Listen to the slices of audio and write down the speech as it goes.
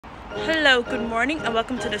Hello, good morning, and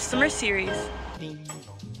welcome to the summer series. We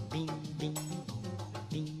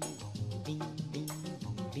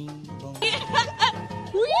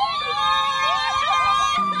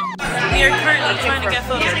are currently trying to get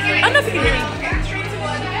photos. I don't know if you can hear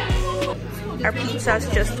me. Our pizza's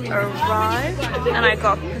just arrived, and I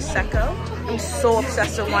got Prosecco. I'm so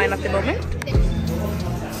obsessed with wine at the moment.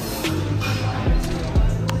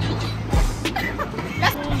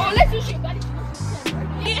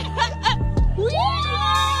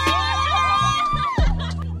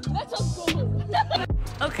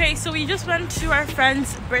 Okay, so we just went to our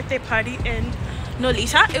friend's birthday party in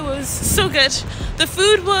Nolita. It was so good. The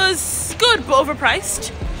food was good but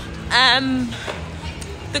overpriced.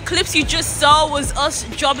 The clips you just saw was us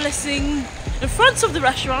joblessing the fronts of the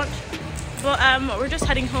restaurant. But we're just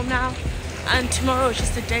heading home now, and tomorrow is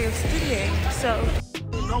just a day of studying. So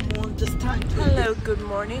hello, good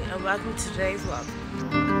morning, and welcome to today's vlog.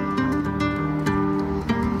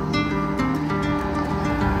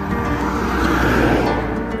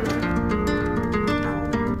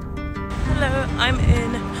 I'm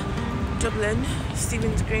in Dublin,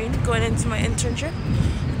 Stephen's Green, going into my internship.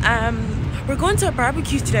 We're going to a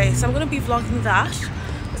barbecue today, so I'm going to be vlogging that.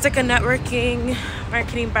 It's like a networking,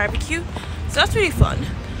 marketing barbecue, so that's really fun.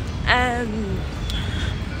 I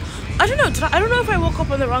don't know if I woke up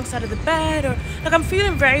on the wrong side of the bed, or like I'm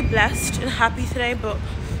feeling very blessed and happy today, but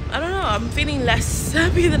I don't know, I'm feeling less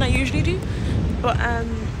happy than I usually do. But I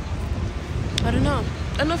don't know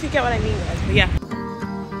if you get what I mean, guys, but yeah.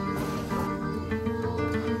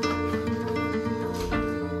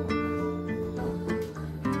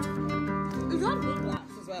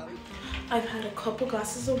 I've had a couple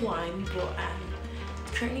glasses of wine, but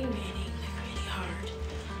it's currently raining like really hard,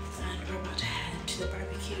 and we're about to head to the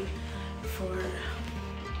barbecue for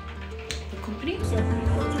the company.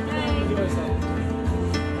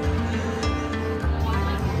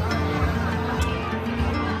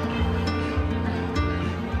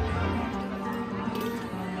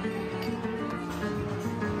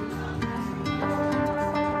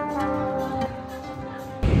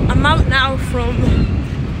 I'm out now from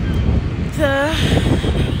the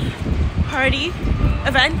party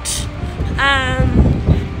event.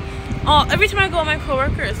 Every time I go with my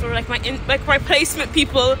co-workers or like my placement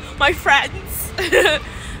people, my friends,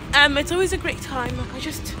 it's always a great time. Like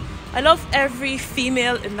I love every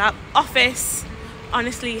female in that office.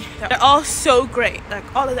 Honestly, they're all so great,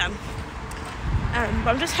 like all of them.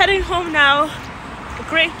 But I'm just heading home now. A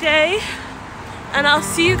great day, and I'll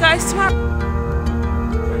see you guys tomorrow.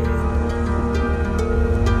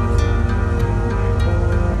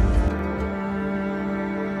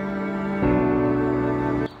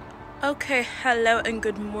 Okay, hello and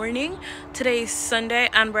good morning. Today is Sunday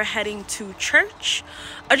and we're heading to church.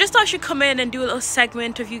 I just thought I should come in and do a little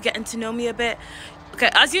segment of you getting to know me a bit. Okay,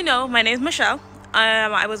 as you know, my name is Michelle.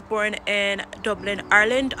 I was born in Dublin,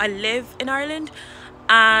 Ireland. I live in Ireland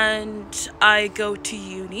and I go to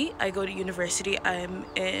uni. I go to university. I'm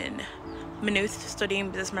in Maynooth studying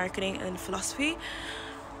business marketing and philosophy.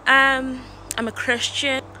 I'm a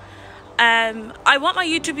Christian. I want my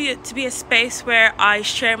YouTube to be a space where I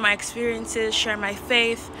share my experiences, share my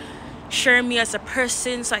faith, share me as a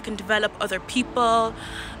person so I can develop other people.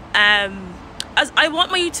 As I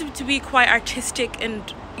want my YouTube to be quite artistic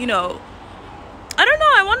and, you know, I don't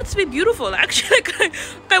know, I want it to be beautiful actually.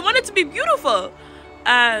 I want it to be beautiful.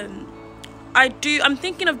 I'm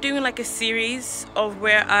thinking of doing like a series of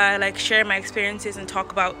where I like share my experiences and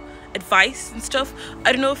talk about advice and stuff.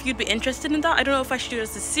 I don't know if you'd be interested in that. I don't know if I should do it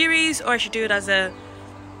as a series or I should do it as a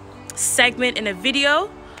segment in a video,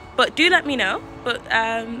 but do let me know. But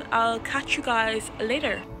I'll catch you guys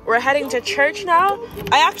later. We're heading to church now.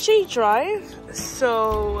 I actually drive,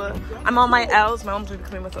 so I'm on my L's. My mom's gonna be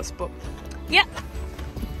coming with us, but yeah.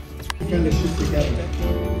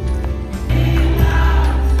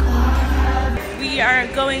 We are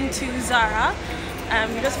going to Zara.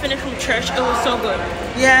 We just finished from church. It was so good.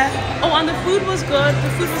 Yeah. Oh, and the food was good.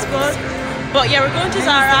 But yeah, we're going to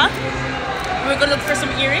Zara. We're gonna look for some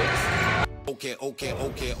earrings. Okay.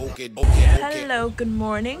 Hello, good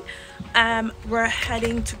morning. We're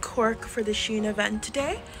heading to Cork for the Shein event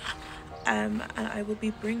today. And I will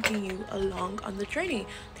be bringing you along on the journey.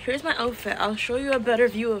 Here's my outfit. I'll show you a better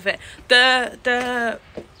view of it. The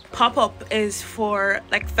pop-up is for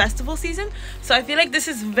like festival season, so I feel like this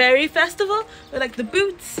is very festival with like the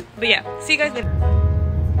boots. But yeah, see you guys later.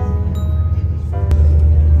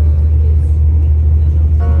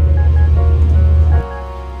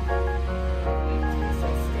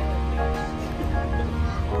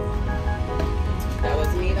 That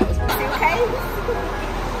was me. Okay.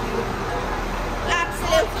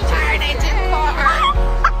 Absolute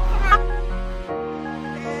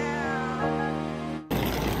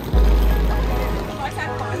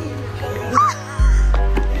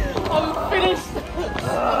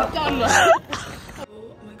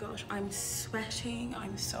gosh, I'm sweating,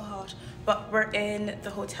 I'm so hot. But we're in the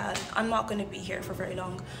hotel. I'm not going to be here for very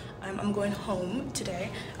long. I'm going home today.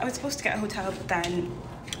 I was supposed to get a hotel, but then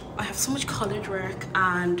I have so much college work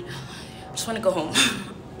and I just want to go home.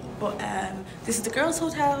 But this is the girls'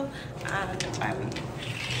 hotel and I'm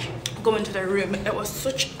going to their room. It was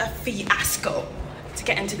such a fiasco to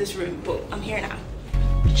get into this room, but I'm here now.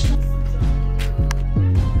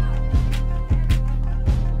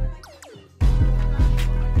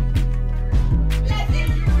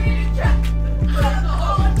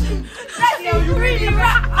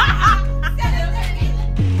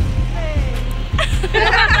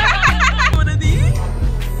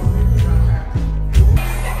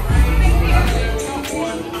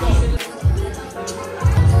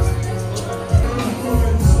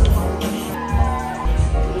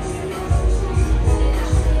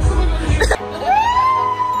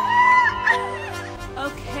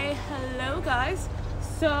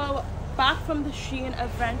 So back from the Shein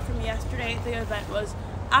event from yesterday. The event was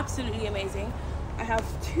absolutely amazing. I have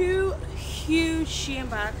 2 huge Shein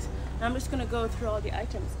bags and I'm just gonna go through all the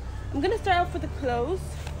items. I'm gonna start off with the clothes.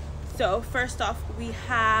 So first off, we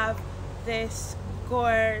have this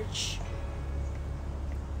gorge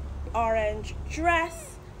orange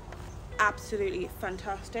dress. Absolutely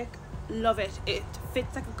fantastic, love it. It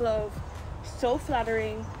fits like a glove, so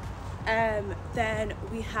flattering. Then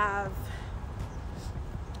we have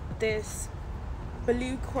this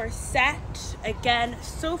blue corset, again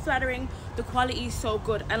so flattering. The quality is so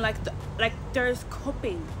good, and like there's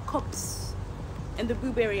cups in the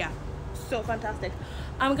boob area, so fantastic.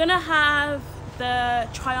 I'm gonna have the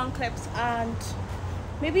try on clips and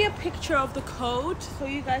maybe a picture of the code so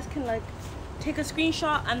you guys can like take a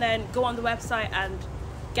screenshot and then go on the website and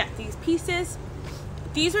get these pieces.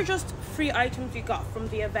 These are just free items we got from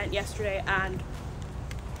the event yesterday, and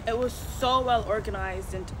it was so well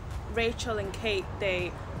organized, and Rachel and Kate,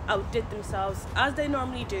 they outdid themselves as they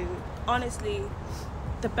normally do. Honestly,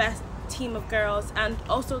 the best team of girls, and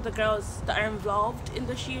also the girls that are involved in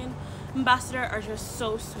the Shein ambassador are just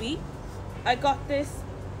so sweet. I got this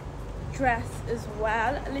dress as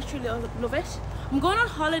well. I literally love it. I'm going on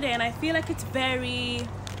holiday and I feel like it's very,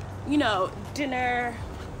 you know, dinner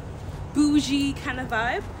bougie kind of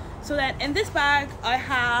vibe. So then in this bag I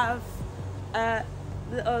have a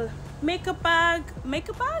little makeup bag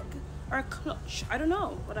or a clutch. I don't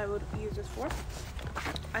know what I would use this for.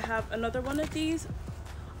 I have another one of these.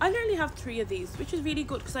 I literally have 3 of these, which is really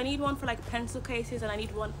good because I need one for like pencil cases, and I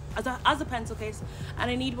need one as a pencil case, and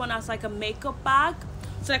I need one as like a makeup bag.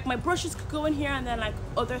 So like my brushes could go in here, and then like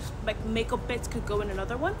other like makeup bits could go in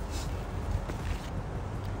another one.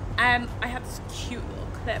 I have this cute little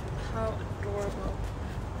clip. How adorable.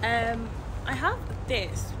 I have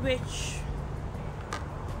this, which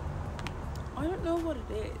I don't know what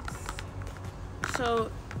it is.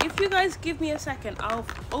 So if you guys give me a second, I'll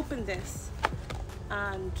open this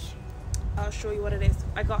and I'll show you what it is.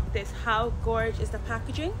 I got this. How gorgeous is the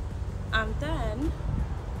packaging, and then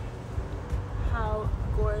how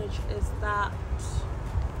gorgeous is that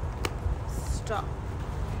stuff.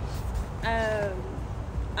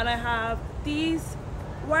 And I have these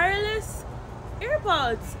wireless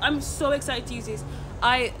earbuds. I'm so excited to use these.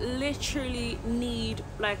 I literally need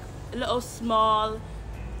like little small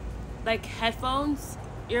like headphones,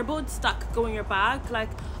 earbuds that could go in your bag. Like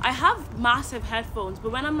I have massive headphones,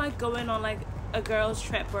 but when I'm like going on like a girls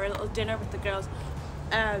trip or a little dinner with the girls,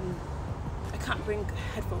 I can't bring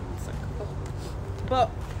headphones. Like, oh. But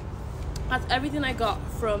that's everything I got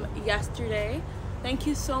from yesterday. Thank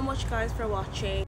you so much guys for watching.